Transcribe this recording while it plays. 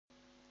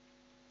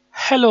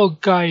Hello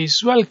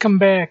guys, welcome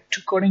back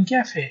to Coding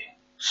Cafe.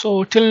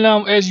 So till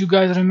now, as you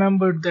guys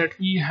remembered, that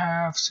we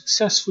have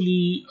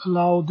successfully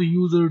allowed the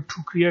user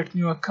to create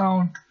new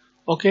account,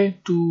 okay,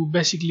 to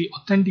basically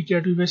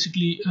authenticate. We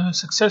basically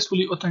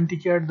successfully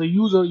authenticate the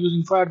user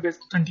using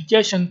Firebase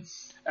authentication,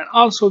 and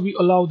also we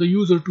allow the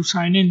user to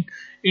sign in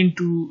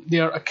into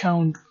their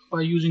account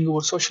by using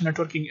our social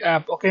networking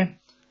app, okay.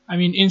 I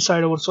mean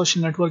inside our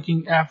social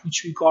networking app,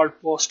 which we call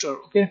Poster,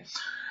 okay.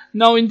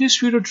 Now in this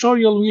video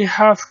tutorial we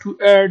have to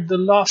add the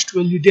last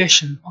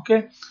validation,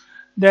 okay,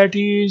 that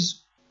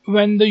is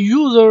when the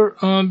user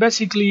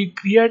basically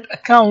create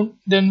account,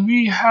 then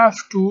we have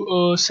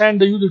to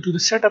send the user to the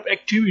setup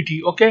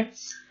activity, okay.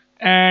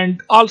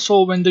 And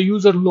also when the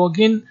user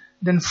login,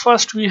 then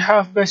first we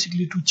have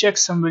basically to check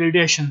some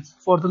validation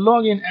for the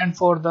login and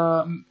for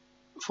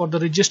the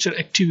register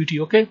activity,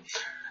 okay.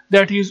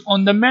 That is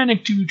on the main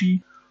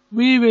activity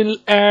we will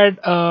add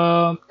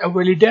a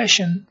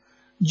validation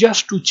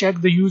just to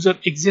check the user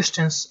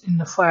existence in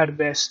the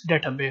Firebase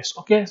database,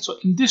 okay. So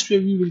in this way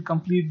we will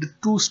complete the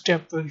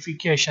two-step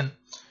verification.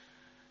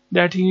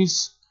 That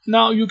is,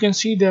 now you can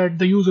see that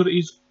the user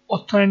is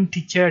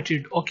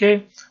authenticated,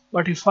 okay.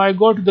 But if I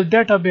go to the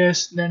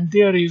database, then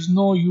there is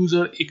no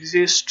user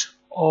exist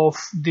of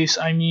this.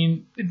 I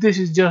mean, this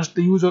is just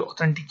the user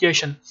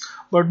authentication,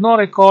 but no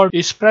record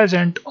is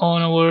present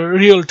on our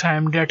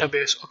real-time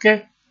database,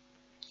 okay.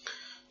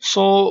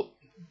 So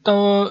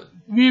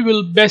we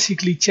will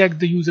basically check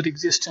the user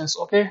existence,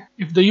 okay.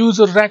 If the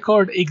user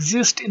record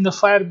exists in the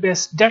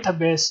Firebase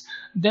database,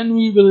 then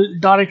we will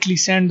directly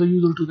send the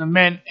user to the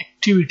main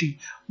activity.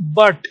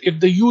 But if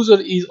the user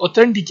is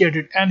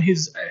authenticated and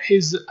his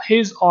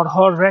or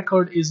her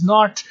record is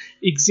not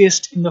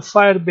exist in the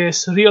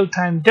Firebase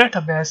real-time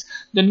database,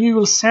 then we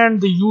will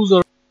send the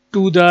user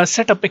to the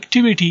setup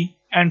activity,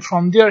 and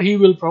from there he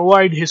will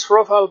provide his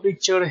profile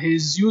picture,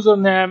 his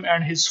username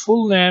and his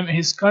full name,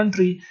 his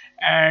country,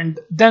 and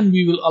then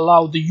we will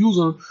allow the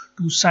user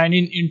to sign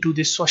in into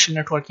this social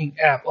networking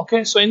app,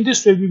 okay. So in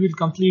this way we will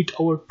complete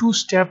our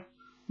two-step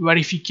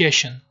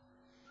verification.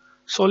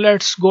 So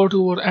let's go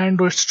to our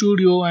Android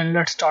Studio and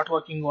let's start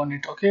working on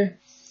it, okay.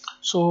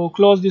 So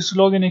close this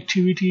login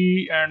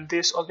activity and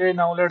this, okay.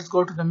 Now let's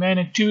go to the main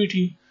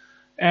activity,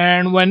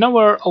 and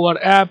whenever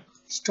our app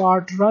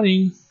start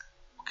running,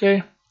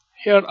 okay,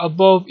 here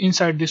above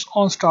inside this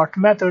onStart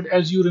method,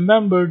 as you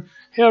remembered,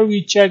 here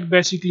we check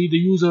basically the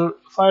user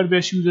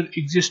Firebase user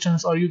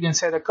existence, or you can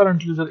say the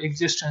current user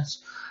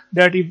existence.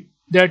 That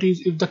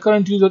is if the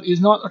current user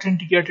is not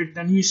authenticated,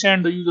 then we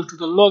send the user to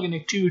the login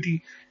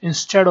activity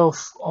instead of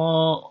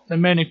the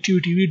main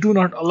activity. We do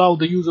not allow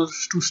the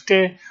users to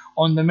stay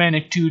on the main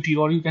activity,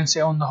 or you can say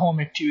on the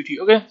home activity,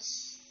 okay.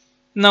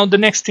 Now the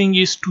next thing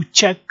is to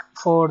check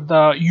for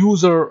the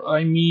user,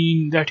 I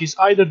mean that is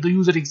either the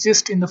user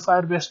exists in the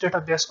Firebase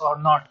database or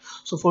not.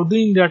 So for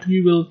doing that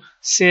we will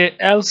say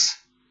else,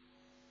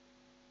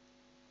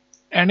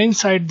 and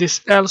inside this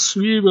else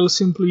we will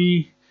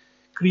simply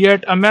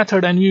create a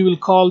method and we will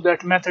call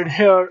that method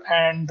here,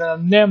 and the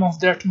name of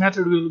that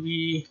method will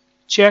be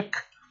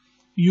check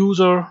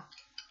user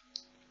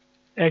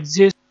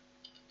existence,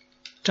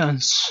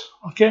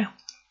 okay.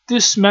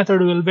 This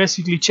method will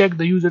basically check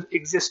the user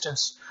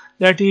existence.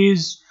 That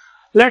is,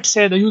 let's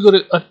say the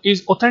user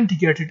is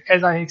authenticated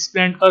as I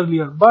explained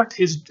earlier, but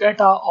his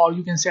data, or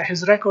you can say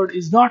his record,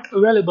 is not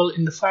available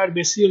in the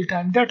Firebase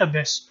real-time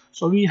database.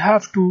 So we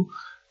have to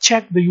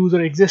check the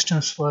user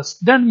existence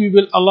first. Then we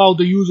will allow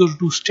the user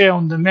to stay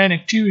on the main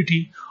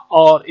activity,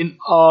 or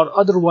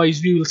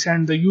otherwise we will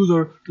send the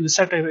user to the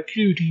setup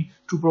activity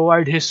to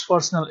provide his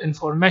personal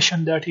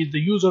information, that is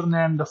the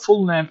username, the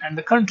full name and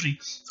the country.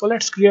 So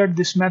let's create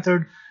this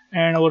method,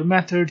 and our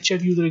method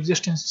check user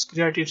existence is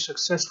created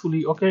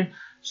successfully, okay.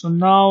 So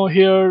now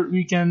here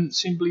we can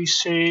simply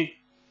say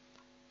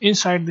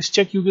inside this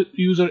check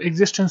user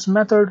existence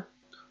method,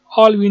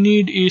 all we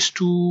need is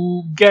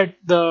to get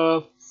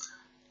the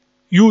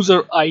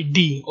user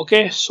ID,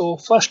 okay. So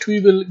first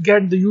we will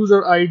get the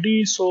user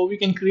ID, so we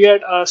can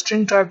create a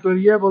string type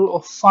variable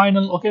of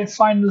final, okay,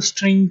 final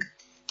string,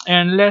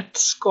 and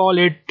let's call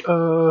it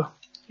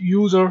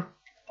user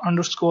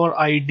underscore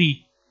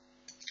ID,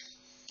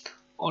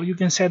 or you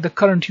can say the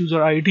current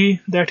user ID,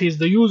 that is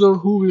the user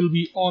who will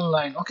be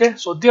online, okay.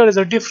 So there is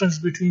a difference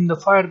between the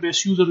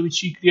Firebase user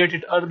which we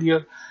created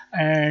earlier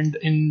and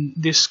in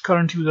this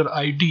current user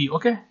ID,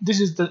 okay. This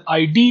is the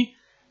ID,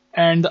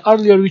 and the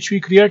earlier which we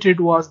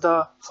created was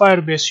the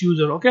Firebase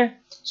user, okay.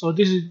 So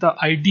this is the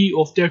ID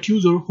of that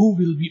user who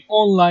will be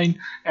online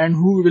and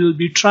who will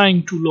be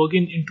trying to log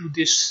in into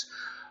this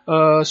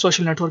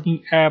social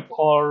networking app,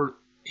 or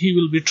he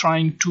will be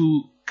trying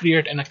to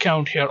create an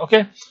account here,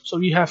 okay. So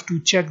we have to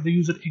check the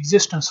user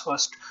existence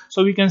first.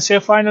 So we can say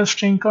final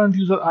string current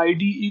user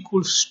ID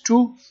equals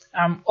to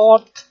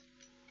auth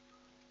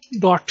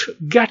dot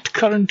get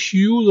current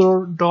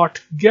user dot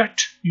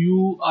get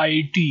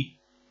UID,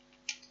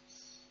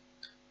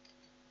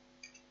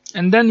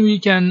 and then we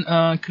can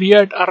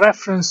create a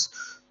reference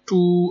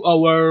to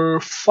our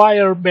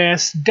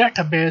Firebase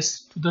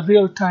database, to the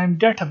real-time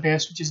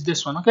database, which is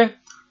this one, okay.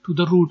 to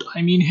the root.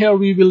 I mean, here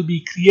we will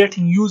be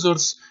creating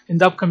users in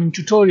the upcoming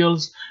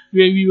tutorials,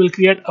 where we will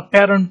create a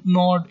parent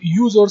node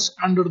users.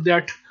 Under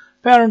that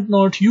parent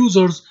node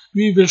users,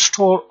 we will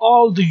store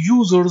all the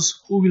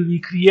users who will be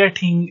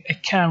creating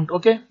account,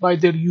 okay, by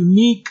their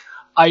unique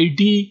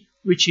ID,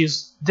 which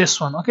is this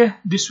one. Okay,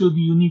 this will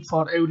be unique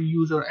for every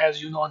user,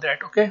 as you know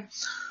that. Okay,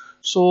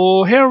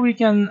 so here we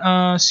can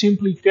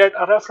simply create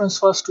a reference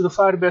first to the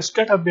Firebase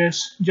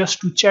database, just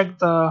to check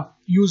the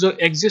user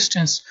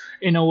existence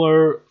in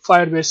our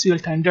Firebase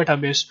real-time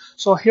database.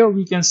 So here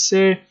we can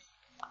say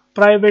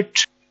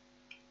private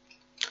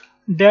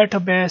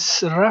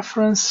database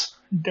reference,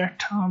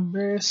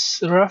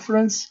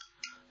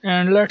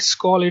 and let's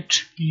call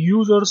it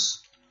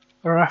users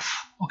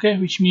ref, okay,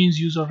 which means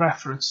user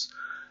reference.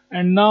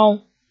 And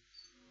now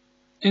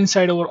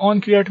inside our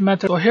onCreate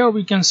method, so here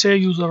we can say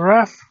user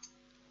ref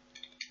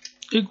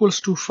equals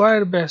to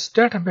Firebase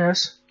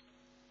database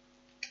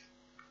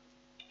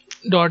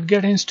dot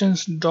get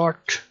instance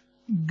dot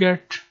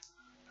get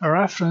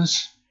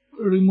reference.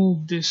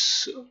 Remove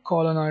this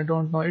colon, I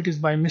don't know, it is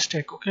by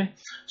mistake. Okay,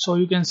 so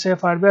you can say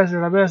Firebase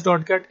database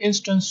dot get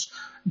instance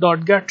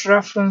dot get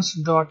reference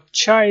dot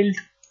child,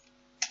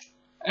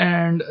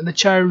 and the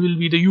child will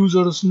be the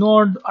users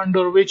node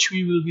under which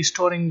we will be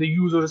storing the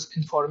users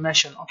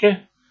information.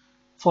 Okay,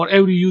 for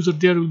every user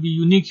there will be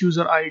unique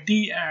user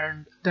ID,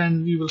 and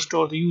then we will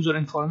store the user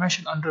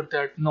information under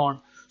that node.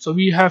 So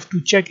we have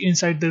to check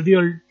inside the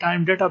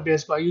real-time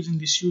database by using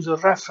this user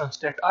reference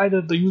that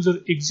either the user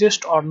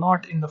exists or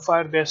not in the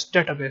Firebase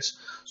database.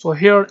 So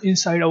here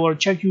inside our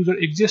check user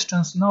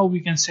existence, now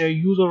we can say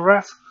user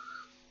ref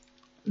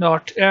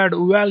dot add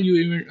value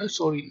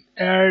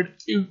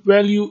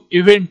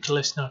event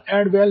listener,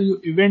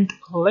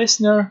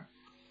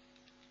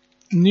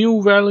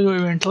 new value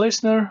event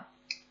listener.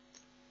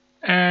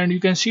 And you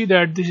can see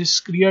that this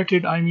is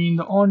created, I mean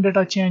the on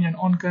data change and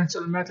on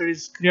cancel method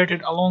is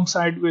created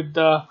alongside with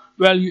the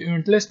value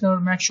event listener.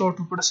 Make sure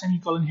to put a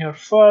semicolon here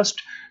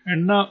first.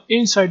 And now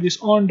inside this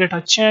on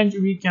data change,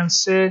 we can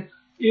say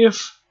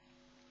if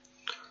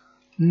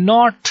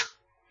not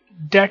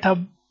data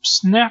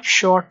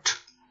snapshot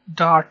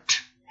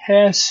dot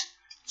has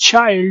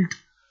child,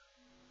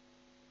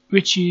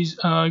 which is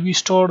we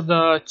store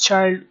the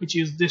child, which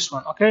is this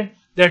one. Okay,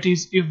 that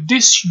is if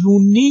this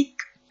unique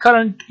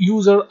current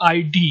user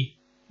ID,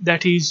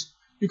 that is,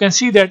 you can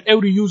see that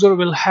every user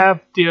will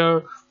have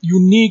their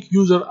unique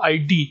user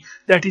ID.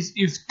 That is,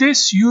 if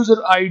this user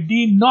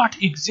ID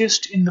not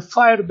exist in the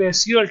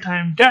Firebase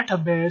real-time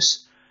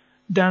database,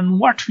 then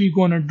what we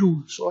gonna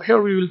do? So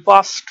here we will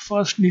pass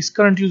first this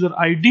current user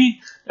ID.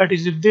 That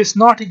is, if this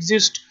not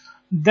exist,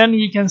 then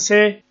we can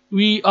say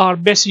we are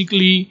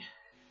basically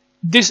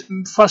this.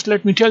 First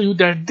let me tell you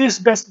that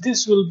this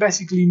will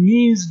basically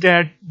means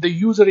that the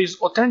user is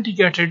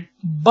authenticated,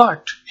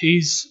 but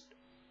his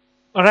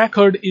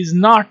record is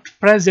not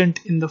present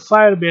in the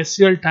Firebase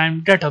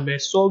real-time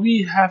database. So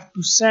we have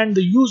to send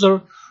the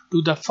user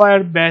to the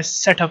Firebase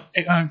setup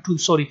to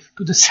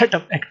the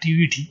setup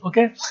activity.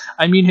 Okay,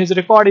 I mean his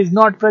record is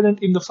not present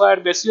in the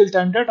Firebase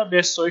real-time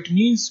database, so it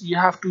means we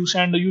have to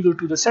send the user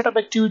to the setup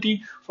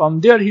activity.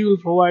 From there he will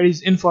provide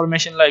his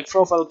information like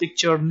profile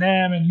picture,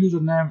 name and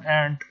username,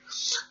 and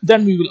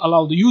then we will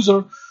allow the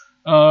user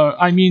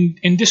I mean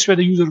in this way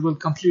the user will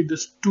complete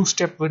this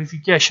two-step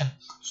verification.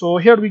 So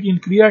here we can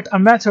create a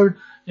method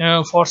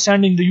for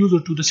sending the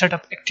user to the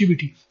setup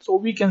activity. So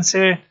we can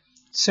say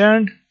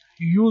send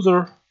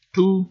user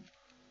to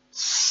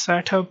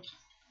setup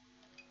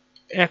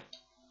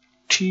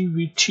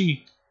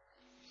activity.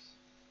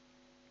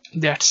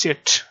 That's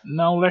it.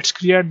 Now let's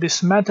create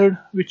this method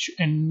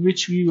in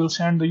which we will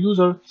send the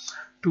user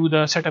to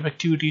the setup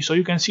activity. So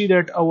you can see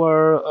that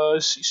our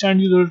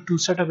send user to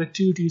setup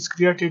activity is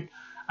created.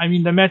 I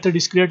mean the method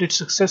is created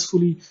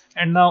successfully,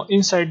 and now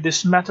inside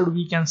this method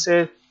we can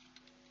say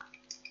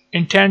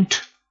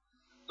intent.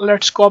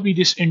 Let's copy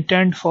this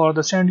intent for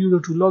the send user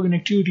to login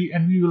activity,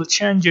 and we will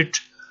change it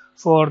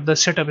for the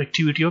setup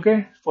activity,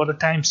 okay, for the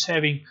time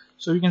saving.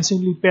 So we can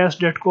simply paste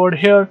that code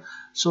here.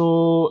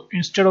 So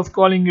instead of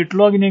calling it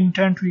login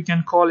intent, we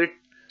can call it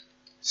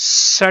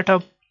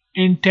setup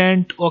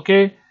intent.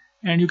 Okay,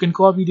 and you can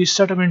copy this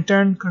setup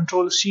intent,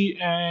 Control C,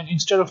 and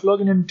instead of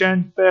login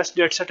intent, paste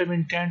that setup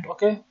intent.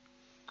 Okay,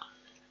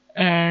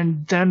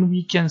 and then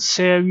we can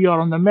say we are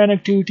on the main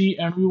activity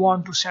and we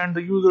want to send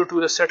the user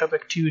to the setup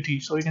activity.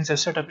 So we can say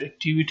setup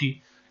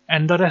activity,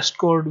 and the rest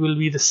code will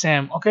be the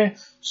same. Okay,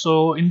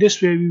 so in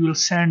this way we will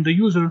send the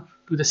user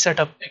to the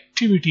setup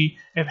activity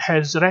if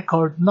has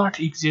record not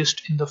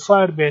exist in the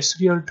Firebase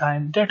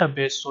real-time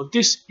database. So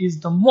this is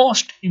the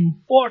most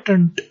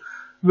important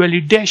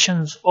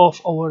validations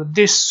of our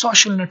this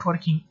social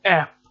networking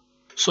app.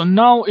 So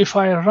now if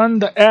I run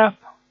the app,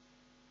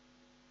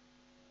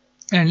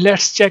 and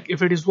let's check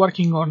if it is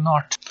working or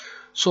not.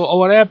 So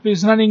our app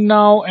is running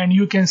now, and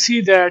you can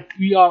see that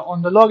we are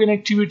on the login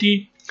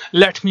activity.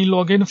 Let me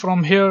log in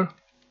from here.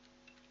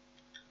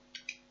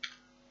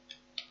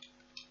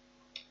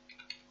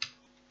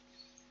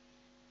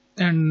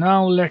 And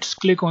now let's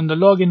click on the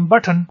login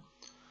button.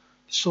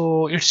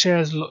 So it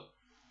says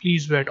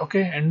please wait.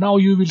 Okay, and now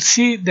you will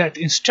see that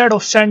instead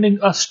of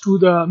sending us to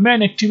the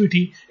main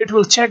activity, it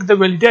will check the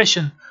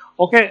validation.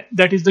 Okay,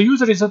 that is, the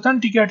user is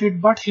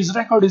authenticated but his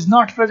record is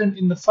not present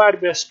in the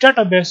Firebase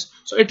database,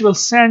 so it will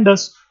send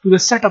us to the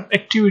setup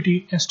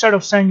activity instead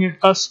of sending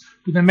us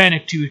to the main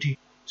activity.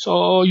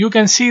 So you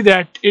can see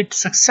that it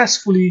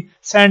successfully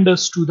sent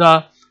us to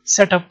the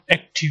setup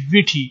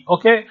activity.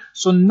 Okay,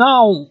 so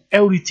now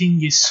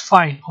everything is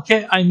fine.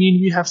 Okay, I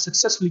mean, we have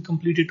successfully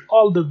completed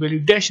all the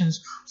validations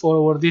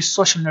for this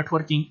social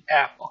networking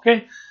app.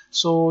 Okay,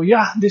 so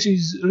yeah, this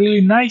is really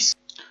nice.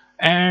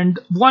 And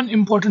one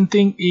important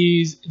thing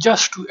is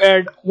just to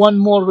add one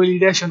more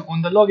validation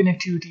on the login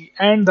activity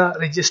and the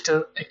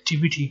register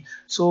activity.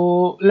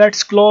 So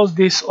let's close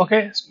this.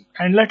 Okay,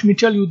 and let me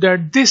tell you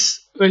that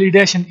this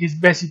validation is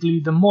basically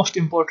the most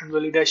important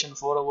validation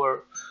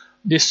for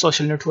this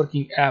social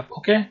networking app.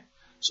 Okay,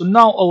 so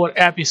now our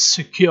app is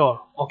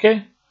secure.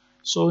 Okay,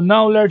 so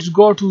now let's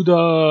go to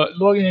the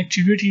login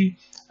activity,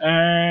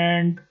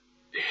 and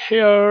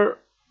here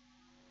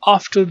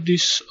after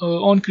this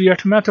on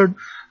create method,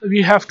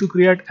 we have to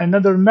create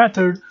another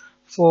method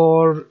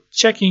for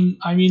checking.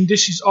 I mean,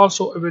 this is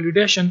also a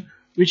validation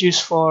which is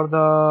for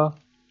the,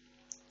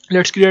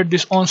 let's create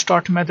this on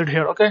start method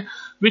here. Okay,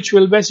 which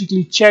will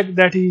basically check,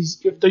 that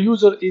is, if the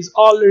user is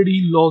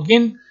already logged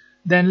in,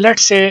 then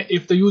let's say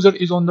if the user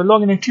is on the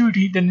login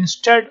activity, then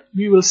instead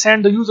we will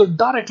send the user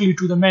directly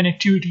to the main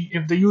activity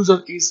if the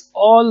user is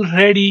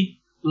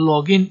already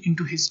logged in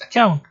into his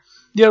account.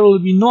 There will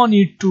be no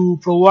need to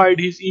provide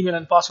his email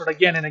and password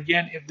again and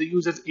again if the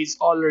user is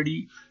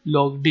already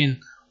logged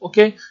in.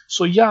 Okay,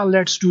 so yeah,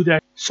 let's do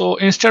that. So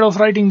instead of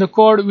writing the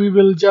code, we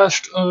will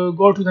just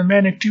go to the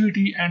main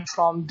activity, and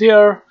from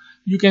there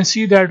you can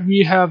see that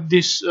we have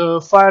this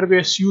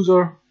Firebase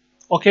user.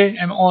 Okay,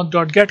 and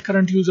on.get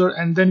current user,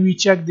 and then we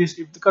check this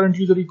if the current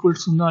user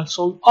equals to null.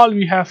 So all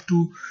we have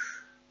to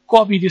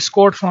copy this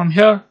code from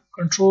here,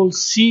 Control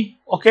C.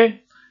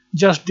 Okay,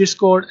 just this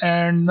code,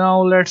 and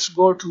now let's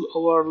go to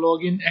our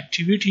login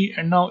activity,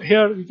 and now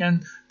here we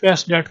can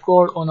paste that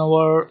code on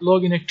our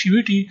login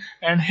activity,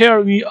 and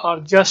here we are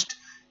just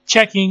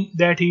checking,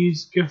 that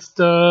is, if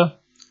the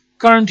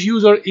current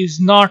user is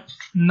not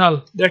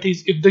null, that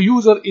is, if the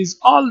user is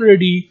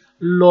already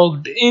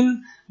logged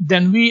in,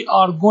 then we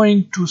are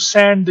going to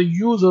send the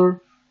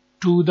user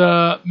to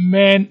the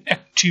main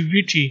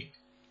activity.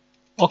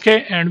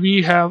 Okay, and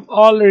we have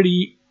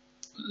already,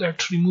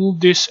 let's remove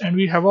this, and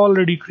we have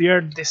already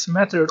created this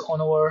method on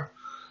our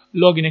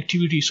login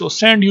activity. So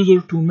send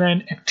user to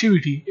main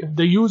activity. If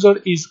the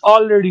user is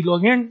already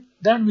logged in,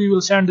 then we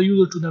will send the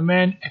user to the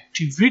main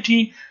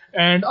activity.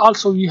 And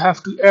also we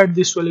have to add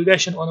this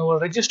validation on our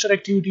register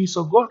activity.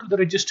 So go to the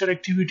register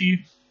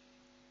activity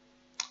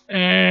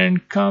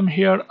and come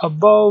here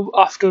above.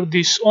 After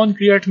this on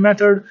create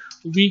method,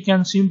 we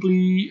can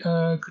simply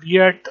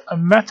create a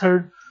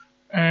method,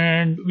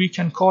 and we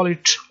can call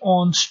it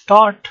on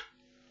start.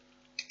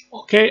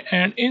 Okay,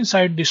 and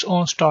inside this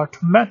on start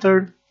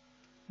method,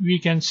 we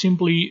can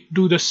simply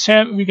do the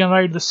same. We can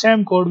write the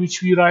same code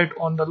which we write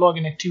on the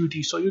login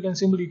activity. So you can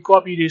simply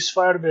copy this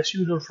Firebase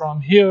user from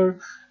here,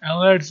 and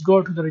let's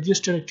go to the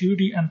register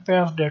activity and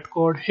paste that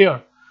code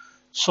here.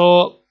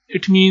 So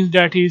it means,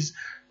 that is,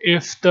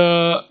 if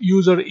the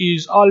user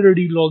is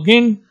already logged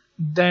in,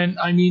 then,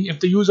 I mean, if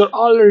the user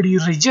already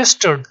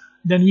registered,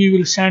 then we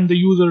will send the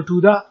user to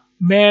the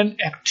main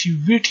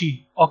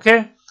activity.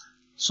 Okay,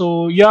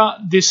 so yeah,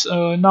 this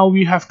now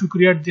we have to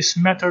create this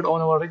method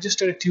on our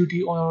register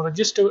activity. On our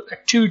register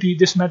activity,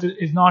 this method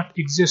is not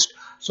exist.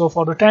 So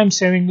for the time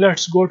saving,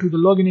 let's go to the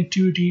login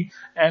activity,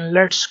 and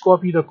let's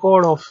copy the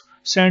code of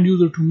send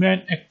user to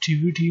main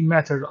activity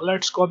method.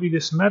 Let's copy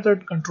this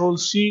method, Control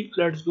C.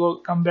 Let's go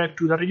come back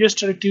to the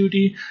register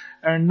activity,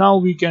 and now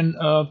we can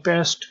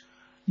paste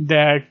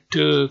that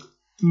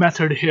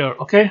method here.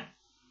 Okay,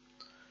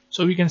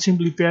 so we can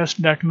simply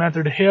paste that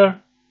method here.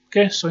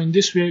 Okay, so in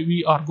this way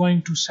we are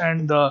going to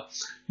send the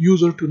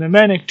user to the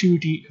main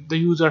activity if the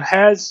user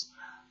has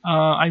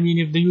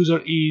if the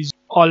user is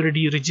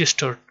already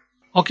registered.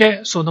 Okay,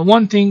 so the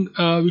one thing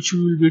which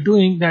we will be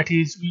doing, that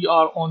is, we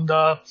are on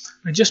the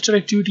register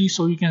activity,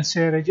 so we can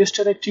say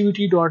register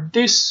activity dot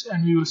this,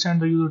 and we will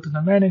send the user to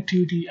the main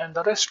activity, and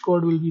the rest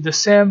code will be the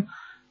same.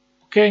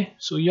 Okay,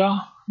 so yeah,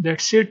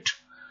 that's it.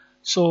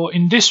 So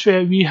in this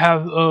way we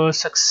have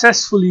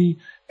successfully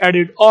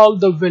added all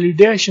the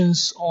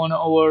validations on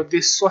our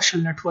this social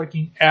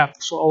networking app.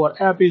 So our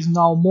app is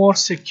now more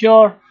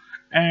secure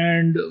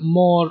and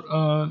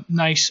more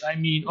nice, I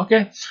mean.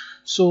 Okay,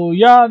 so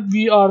yeah,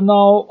 we are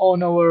now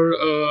on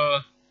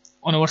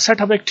our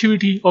setup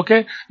activity.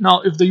 Okay,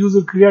 now if the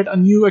user create a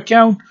new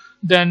account,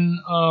 then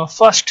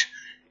first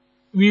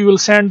we will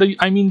send the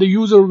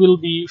user will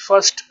be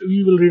first,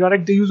 we will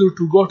redirect the user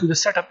to go to the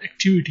setup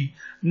activity.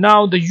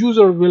 Now the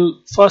user will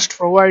first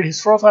provide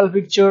his profile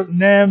picture,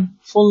 name,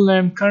 full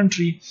name,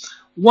 country.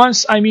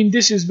 Once,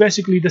 this is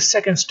basically the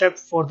second step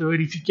for the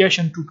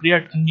verification to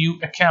create a new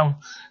account.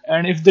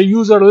 And if the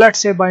user, let's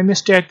say by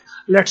mistake,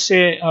 let's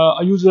say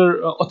a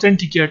user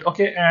authenticate,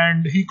 okay,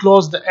 and he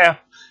closed the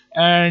app,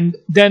 and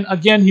then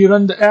again he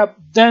run the app,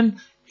 then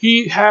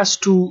he has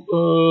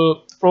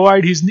to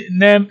provide his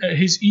name,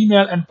 his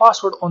email and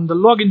password on the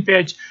login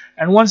page,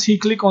 and once he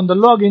click on the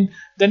login,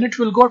 then it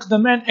will go to the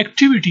main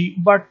activity,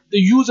 but the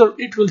user,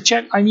 it will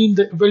check, I mean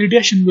the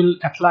validation will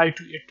apply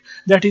to it.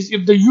 That is,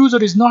 if the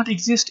user is not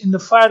exist in the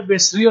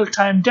Firebase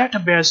real-time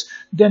database,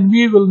 then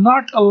we will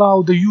not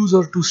allow the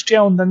user to stay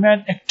on the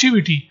main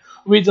activity.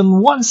 Within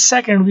 1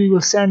 second we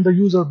will send the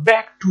user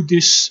back to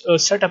this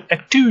setup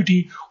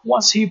activity.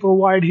 Once he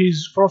provide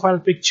his profile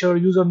picture,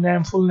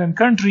 username, full name,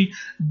 country,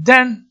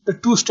 then the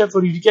two-step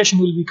verification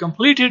will be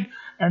completed,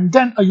 and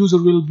then a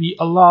user will be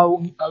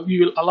we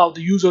will allow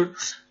the user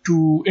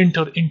to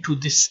enter into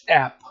this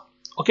app,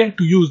 okay,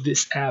 to use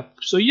this app.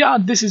 So yeah,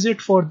 this is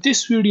it for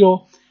this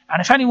video,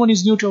 and if anyone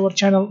is new to our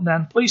channel,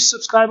 then please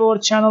subscribe our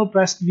channel,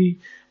 press the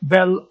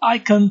bell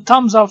icon,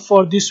 thumbs up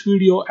for this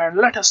video, and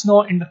let us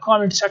know in the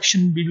comment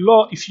section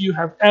below if you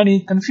have any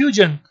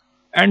confusion.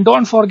 And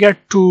don't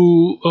forget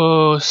to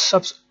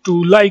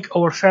like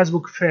our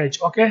Facebook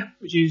page, okay,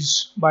 which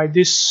is by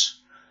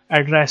this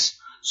address.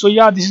 So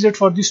yeah, this is it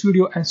for this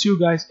video, and see you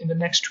guys in the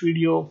next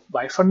video.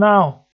 Bye for now.